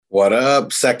What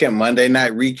up? Second Monday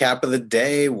night recap of the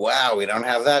day. Wow, we don't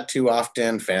have that too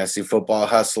often. Fantasy Football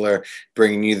Hustler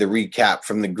bringing you the recap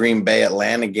from the Green Bay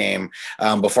Atlanta game.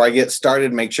 Before I get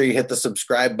started, make sure you hit the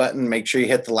subscribe button. Make sure you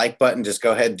hit the like button. Just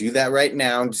go ahead, do that right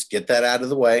now. Just get that out of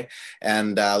the way,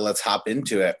 and let's hop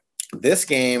into it. This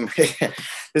game,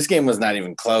 this game was not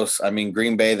even close. I mean,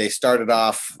 Green Bay, they started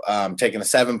off taking a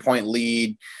 7-point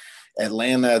lead.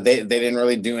 Atlanta, they didn't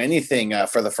really do anything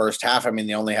for the first half. I mean,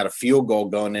 they only had a field goal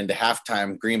going into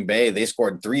halftime. Green Bay, they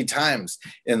scored 3 times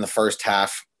in the first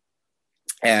half.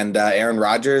 And Aaron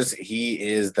Rodgers, he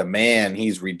is the man.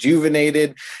 He's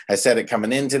rejuvenated. I said it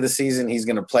coming into the season. He's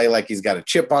going to play like he's got a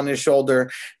chip on his shoulder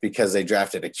because they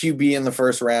drafted a QB in the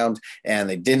first round and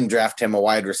they didn't draft him a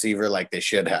wide receiver like they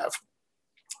should have.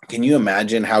 Can you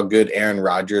imagine how good Aaron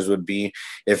Rodgers would be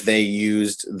if they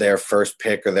used their first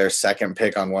pick or their second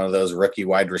pick on one of those rookie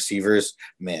wide receivers?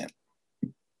 Man,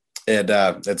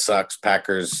 it sucks.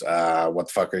 Packers, what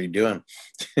the fuck are you doing?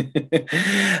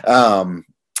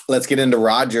 Let's get into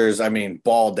Rodgers. I mean,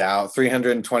 balled out,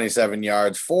 327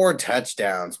 yards, 4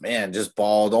 touchdowns. Man, just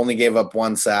balled. Only gave up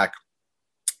 1 sack.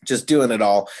 Just doing it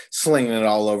all, slinging it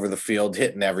all over the field,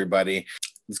 hitting everybody.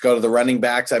 Let's go to the running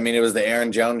backs. I mean, it was the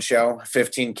Aaron Jones show.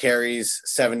 15 carries,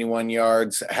 71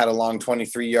 yards, had a long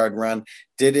 23-yard run.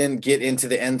 Didn't get into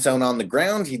the end zone on the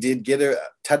ground. He did get a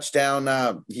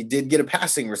touchdown. He did get a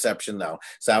passing reception, though.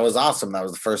 So that was awesome. That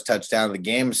was the first touchdown of the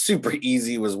game. Super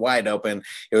easy, was wide open.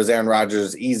 It was Aaron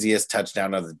Rodgers' easiest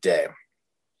touchdown of the day.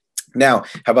 Now,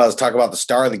 how about let's talk about the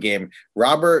star of the game,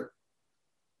 Robert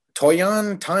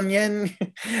Tonyan.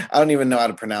 I don't even know how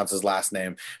to pronounce his last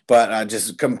name, but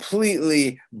just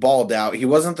completely balled out. He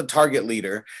wasn't the target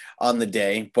leader on the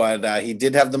day, but he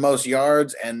did have the most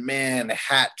yards and, man,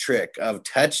 hat trick of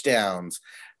touchdowns.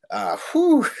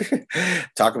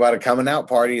 Talk about a coming out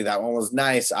party. That one was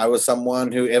nice. I was someone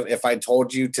who, if I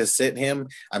told you to sit him,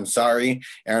 I'm sorry.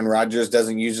 Aaron Rodgers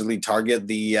doesn't usually target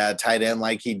the tight end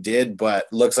like he did, but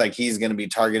looks like he's going to be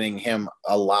targeting him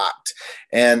a lot.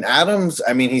 And Adams,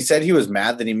 I mean, he said he was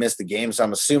mad that he missed the game, so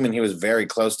I'm assuming he was very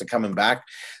close to coming back.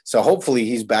 So hopefully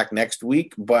he's back next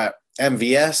week. But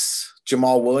MVS,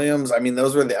 Jamal Williams, I mean,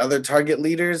 those were the other target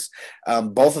leaders.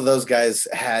 Both of those guys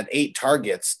had 8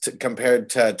 targets compared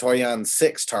to Toyan's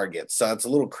 6 targets. So it's a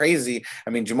little crazy. I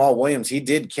mean, Jamal Williams, he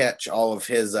did catch all of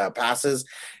his passes,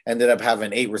 ended up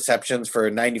having 8 receptions for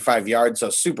 95 yards. So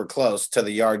super close to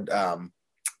the yard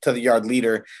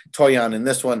leader, Toyan, in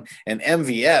this one. And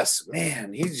MVS,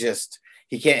 man,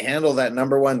 he can't handle that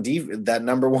number one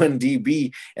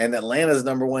DB, and Atlanta's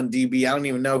number one DB. I don't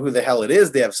even know who the hell it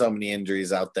is. They have so many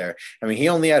injuries out there. I mean, he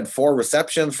only had 4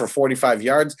 receptions for 45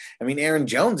 yards. I mean, Aaron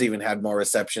Jones even had more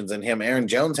receptions than him. Aaron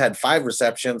Jones had 5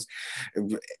 receptions.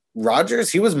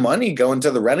 Rodgers, he was money going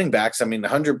to the running backs. I mean,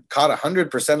 caught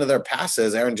 100% of their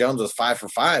passes. Aaron Jones was 5 for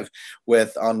 5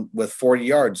 with 40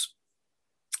 yards.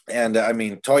 And I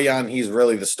mean, Toyan, he's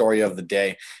really the story of the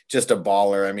day. Just a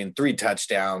baller. I mean, 3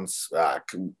 touchdowns.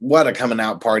 What a coming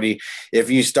out party. If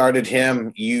you started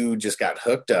him, you just got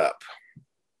hooked up.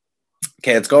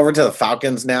 Okay, let's go over to the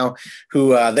Falcons now, who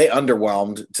they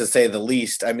underwhelmed, to say the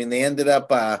least. I mean, they ended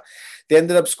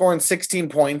up scoring 16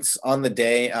 points on the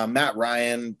day. Matt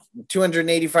Ryan,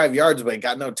 285 yards, but he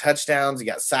got no touchdowns. He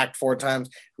got sacked 4 times.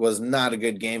 It was not a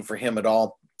good game for him at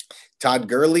all. Todd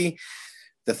Gurley.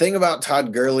 The thing about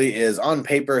Todd Gurley is, on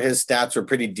paper, his stats were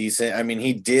pretty decent. I mean,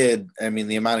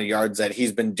 the amount of yards that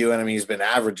he's been doing, I mean, he's been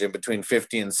averaging between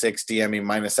 50 and 60. I mean,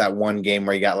 minus that one game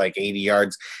where he got like 80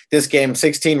 yards. This game,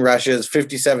 16 rushes,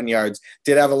 57 yards,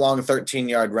 did have a long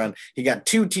 13-yard run. He got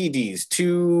 2 TDs,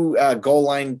 2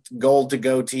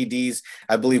 goal-to-go TDs.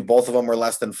 I believe both of them were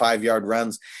less than 5-yard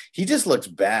runs. He just looks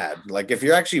bad. Like, if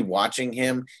you're actually watching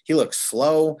him, he looks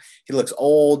slow. He looks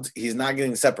old. He's not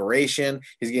getting separation.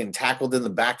 He's getting tackled in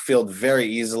the backfield very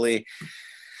easily.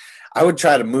 I would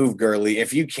try to move Gurley.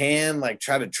 If you can, like,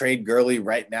 try to trade Gurley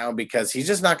right now, because he's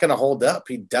just not going to hold up.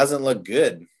 He doesn't look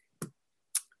good.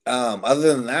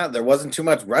 Other than that, there wasn't too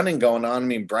much running going on. I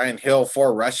mean, Brian Hill,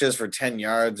 4 rushes for 10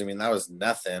 yards. I mean, that was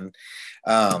nothing.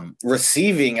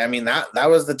 Receiving, I mean, that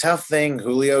was the tough thing.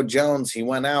 Julio Jones, he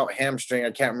went out, hamstring.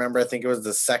 I can't remember. I think it was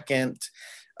the second,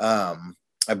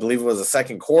 I believe it was the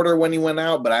second quarter when he went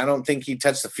out, but I don't think he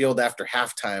touched the field after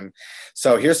halftime.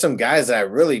 So here's some guys that I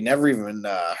really never even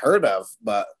heard of,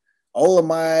 but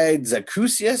Olamide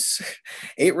Zacchaeus,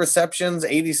 8 receptions,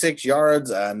 86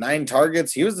 yards, 9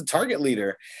 targets. He was the target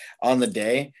leader. on the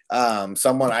day.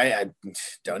 Someone I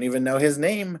don't even know his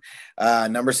name,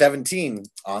 number 17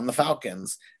 on the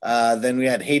Falcons. Then we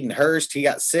had Hayden Hurst. He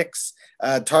got 6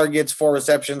 targets, 4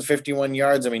 receptions, 51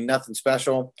 yards. I mean, nothing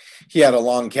special. He had a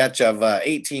long catch of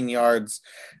 18 yards.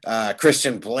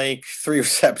 Christian Blake, 3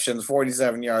 receptions,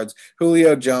 47 yards.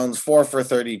 Julio Jones, 4 for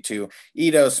 32.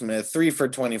 Ito Smith, 3 for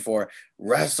 24.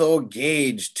 Russell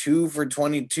Gage, 2 for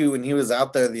 22, and he was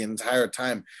out there the entire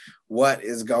time. What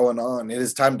is going on? It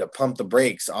is time to pump the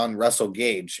brakes on Russell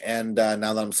Gage. And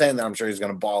now that I'm saying that, I'm sure he's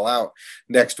going to ball out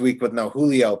next week with no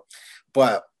Julio.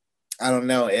 But I don't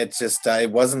know. It's just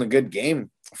it wasn't a good game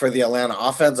for the Atlanta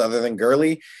offense other than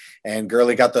Gurley. And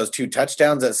Gurley got those 2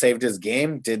 touchdowns that saved his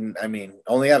game.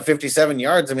 Only had 57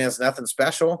 yards. I mean, it's nothing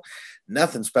special.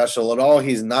 Nothing special at all.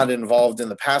 He's not involved in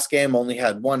the pass game. Only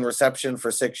had 1 reception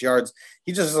for 6 yards.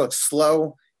 He just looks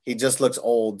slow. He just looks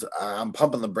old. I'm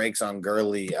pumping the brakes on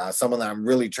Gurley, someone that I'm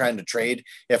really trying to trade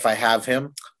if I have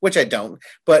him, which I don't.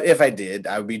 But if I did,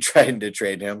 I would be trying to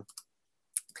trade him.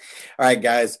 All right,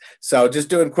 guys. So just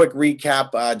doing a quick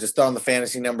recap, just throwing the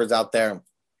fantasy numbers out there.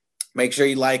 Make sure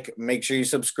you like, make sure you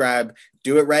subscribe.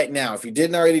 Do it right now. If you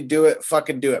didn't already do it,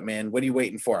 fucking do it, man. What are you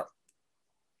waiting for?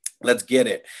 Let's get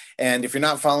it. And if you're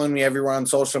not following me everywhere on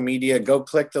social media, go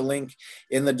click the link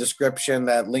in the description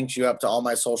that links you up to all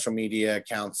my social media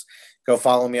accounts. Go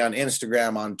follow me on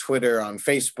Instagram, on Twitter, on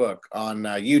Facebook, on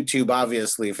YouTube,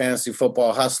 obviously, Fantasy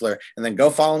Football Hustler. And then go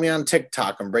follow me on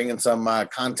TikTok. I'm bringing some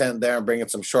content there. I'm bringing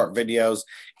some short videos,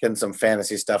 getting some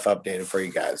fantasy stuff updated for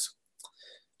you guys.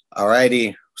 All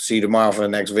righty. See you tomorrow for the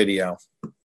next video.